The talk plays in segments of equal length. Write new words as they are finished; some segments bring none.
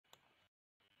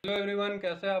Hello everyone,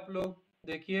 कैसे हैं आप लोग।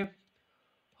 देखिए,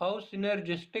 how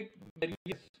synergistic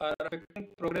barriers are affecting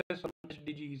progress on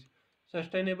SDGs,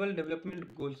 sustainable development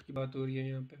goals की बात हो रही है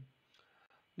यहाँ पे।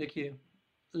 देखिए,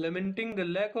 lamenting the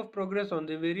lack of progress on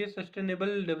the various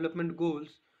sustainable development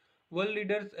goals, world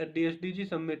leaders at the SDG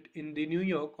summit in the New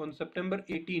York on September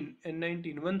 18 and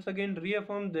 19 once again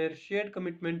reaffirmed their shared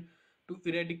commitment to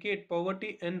eradicate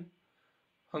poverty and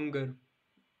hunger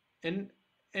and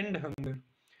end hunger.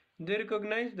 They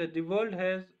recognize that the world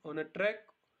has on a track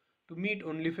to meet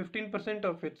only 15%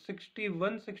 of its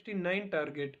 6169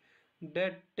 target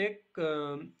that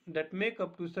make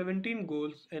up to 17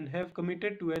 goals and have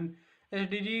committed to an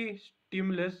SDG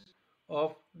stimulus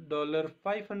of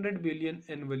 $500 billion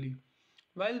annually.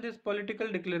 While this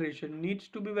political declaration needs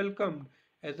to be welcomed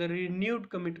as a renewed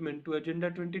commitment to Agenda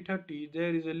 2030,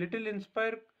 there is a little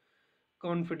inspired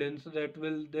confidence that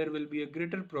there will be a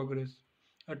greater progress.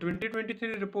 A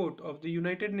 2023 report of the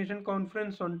United Nations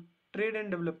Conference on Trade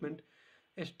and Development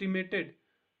estimated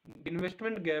the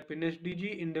investment gap in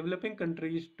SDG in developing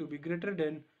countries to be greater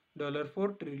than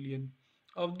 $4 trillion.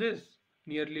 Of this,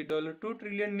 nearly $2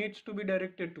 trillion needs to be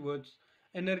directed towards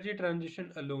energy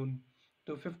transition alone.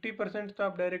 तो 50% तो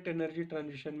आप direct energy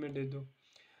transition में दे दो.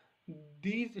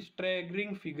 These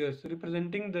staggering figures,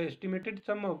 representing the estimated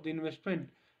sum of the investment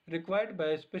required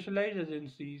by specialized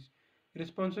agencies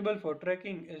responsible for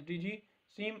tracking SDG,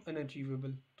 seem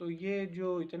unachievable. तो ये जो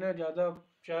इतना ज़्यादा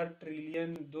 4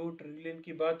 ट्रिलियन 2 ट्रिलियन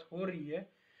की बात हो रही है,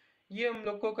 ये हम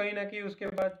लोग को कहीं ना कहीं उसके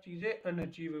बाद चीज़ें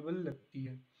अनअचीवेबल लगती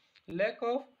है. लैक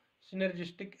ऑफ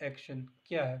synergistic action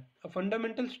क्या है? A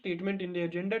fundamental statement in the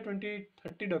Agenda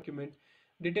 2030 document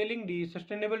detailing the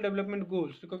Sustainable Development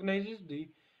Goals recognizes the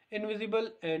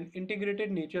invisible and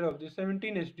integrated nature of the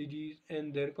 17 SDGs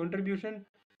and their contribution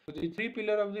to the three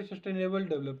pillars of the sustainable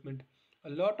development. A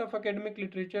lot of academic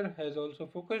literature has also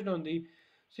focused on the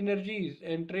synergies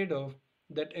and trade-off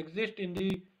that exist in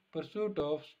the pursuit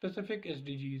of specific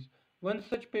SDGs. One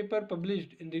such paper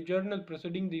published in the journal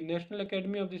preceding the National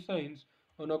Academy of the Science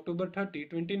on October 30,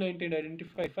 2019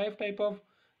 identified five types of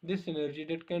this synergy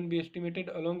that can be estimated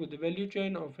along with the value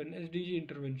chain of an SDG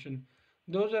intervention.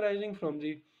 Those arising from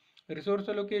the resource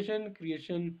allocation,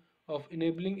 creation of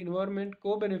enabling environment,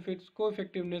 co-benefits,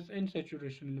 co-effectiveness, and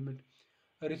saturation limit.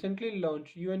 A recently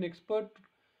launched UN expert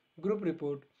group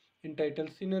report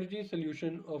entitled Synergy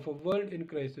Solution of a World in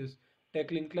Crisis,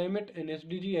 Tackling Climate and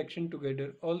SDG Action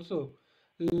Together also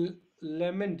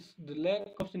laments the lack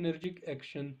of synergic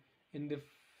action in the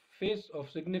face of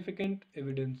significant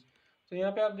evidence. तो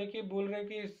यहाँ पे आप देखिए बोल रहे हैं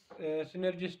कि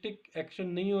synergistic action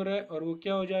नहीं हो रहा है, और वो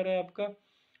क्या हो जा रहा है आपका,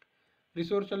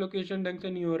 रिसोर्स एलोकेशन ढंग से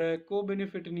नहीं हो रहा है, को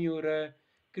बेनिफिट नहीं हो रहा है,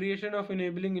 creation of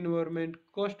enabling environment,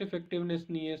 cost effectiveness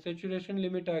नहीं है, सेचुरेशन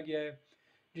लिमिट आ गया है,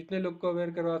 जितने लोग को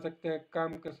अवेयर करवा सकते हैं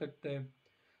काम कर सकते हैं.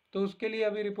 तो उसके लिए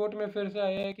अभी रिपोर्ट में फिर से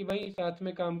आया है कि भाई साथ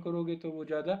में काम करोगे तो वो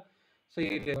ज़्यादा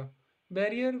सही रहेगा.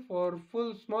 Barrier for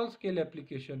full small scale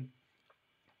application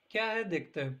क्या है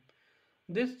देखते हैं.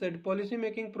 This said,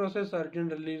 policy-making process are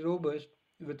generally robust,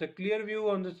 with a clear view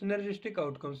on the synergistic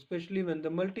outcomes, especially when the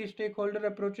multi-stakeholder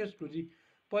approaches to the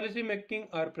policy-making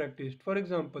are practiced. For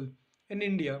example, in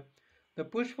India, the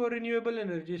push for renewable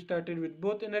energy started with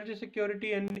both energy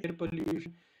security and air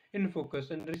pollution in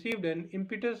focus and received an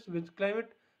impetus with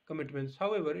climate commitments.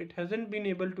 However, it hasn't been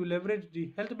able to leverage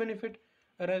the health benefit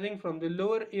arising from the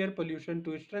lower air pollution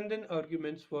to strengthen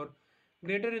arguments for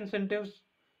greater incentives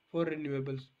for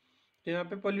renewables. तो यहाँ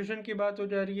पे pollution की बात हो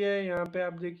जा रही है, यहाँ पे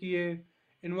आप देखिए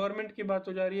इन्वायरमेंट की बात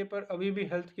हो जा रही है, पर अभी भी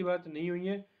हेल्थ की बात नहीं हुई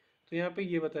है. तो यहाँ पे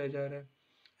ये बताया जा रहा है.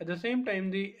 At the same time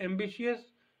the ambitious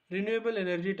renewable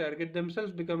energy target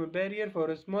themselves become a barrier for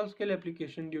a small scale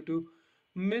application due to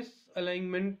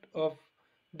misalignment of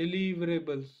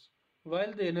deliverables.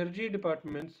 While the energy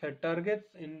departments had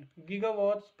targets in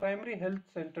gigawatts, primary health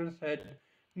centers had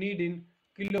need in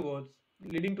kilowatts,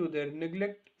 leading to their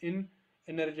neglect in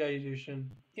energization,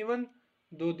 even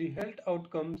though the health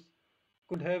outcomes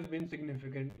could have been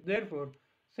significant. Therefore,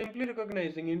 simply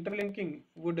recognizing interlinking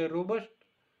would a robust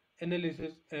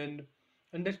analysis and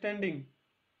understanding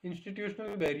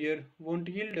institutional barrier won't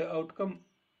yield the outcome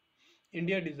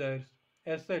India desires.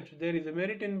 As such, there is a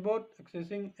merit in both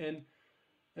accessing and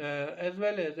as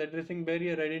well as addressing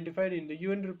barrier identified in the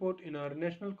UN report in our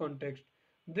national context.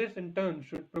 This in turn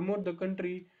should promote the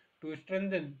country to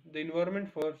strengthen the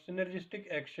environment for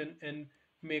synergistic action and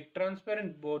make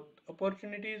transparent both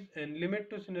opportunities and limit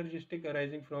to synergistic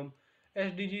arising from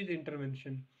SDGs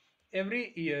intervention.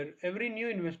 Every year, every new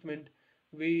investment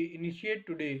we initiate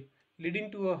today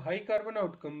leading to a high carbon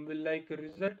outcome will like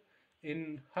result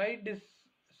in high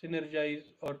synergize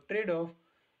or trade-off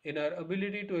in our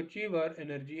ability to achieve our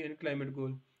energy and climate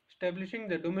goal. establishing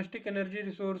the domestic energy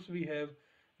resource we have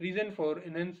reason for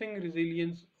enhancing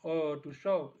resilience or to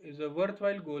shock is a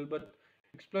worthwhile goal, but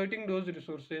exploiting those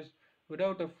resources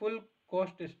without a full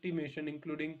cost estimation,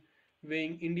 including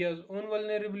weighing India's own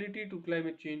vulnerability to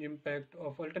climate change impact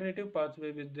of alternative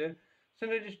pathway with their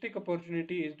synergistic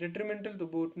opportunity is detrimental to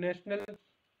both national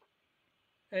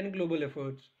and global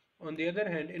efforts. On the other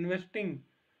hand, investing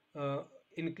uh,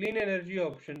 in clean energy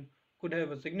option could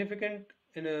have a significant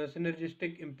and a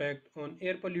synergistic impact on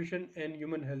air pollution and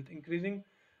human health, increasing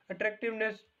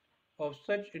attractiveness of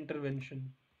such intervention.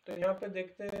 तो यहाँ पे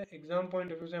देखते हैं exam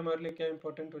point of view से हमारे लिए क्या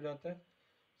important हो जाता है।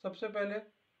 सबसे पहले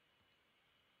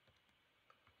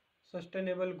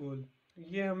सस्टेनेबल गोल,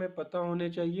 ये हमें पता होने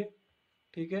चाहिए।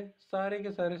 ठीक है, सारे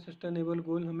के सारे सस्टेनेबल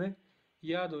गोल हमें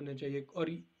याद होने चाहिए।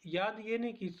 और याद ये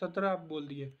नहीं कि 17 आप बोल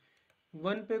दिए,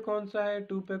 1 पे कौन सा है,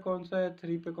 2 पे कौन सा है,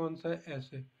 3 पे कौन सा है,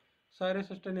 ऐसे सारे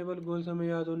सस्टेनेबल गोल्स हमें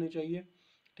याद होने चाहिए।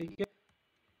 ठीक है,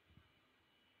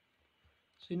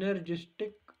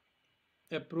 सिनर्जिस्टिक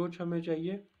अप्रोच हमें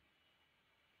चाहिए।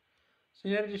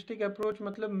 सिनर्जिस्टिक अप्रोच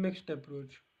मतलब मिक्स्ड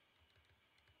अप्रोच।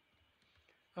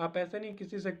 आप ऐसा नहीं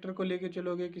किसी सेक्टर को लेके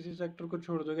चलोगे, किसी सेक्टर को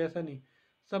छोड़ दोगे, ऐसा नहीं,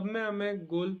 सब में हमें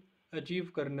गोल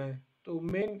अचीव करना है। तो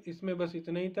मेन इसमें बस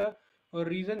इतना ही था। और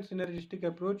रीज़न सिनर्जिस्टिक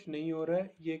अप्रोच नहीं हो रहा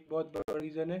है, ये एक बहुत बड़ा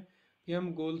रीज़न है, ये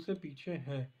हम गोल से पीछे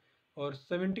हैं। और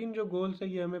 17 जो गोल्स है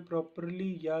ये हमें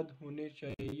प्रॉपरली याद होने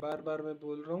चाहिए, बार बार मैं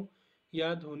बोल रहा हूँ,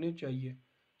 याद होने चाहिए।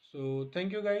 So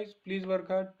thank you guys, please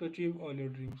work hard to achieve all your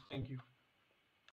dreams. Thank you.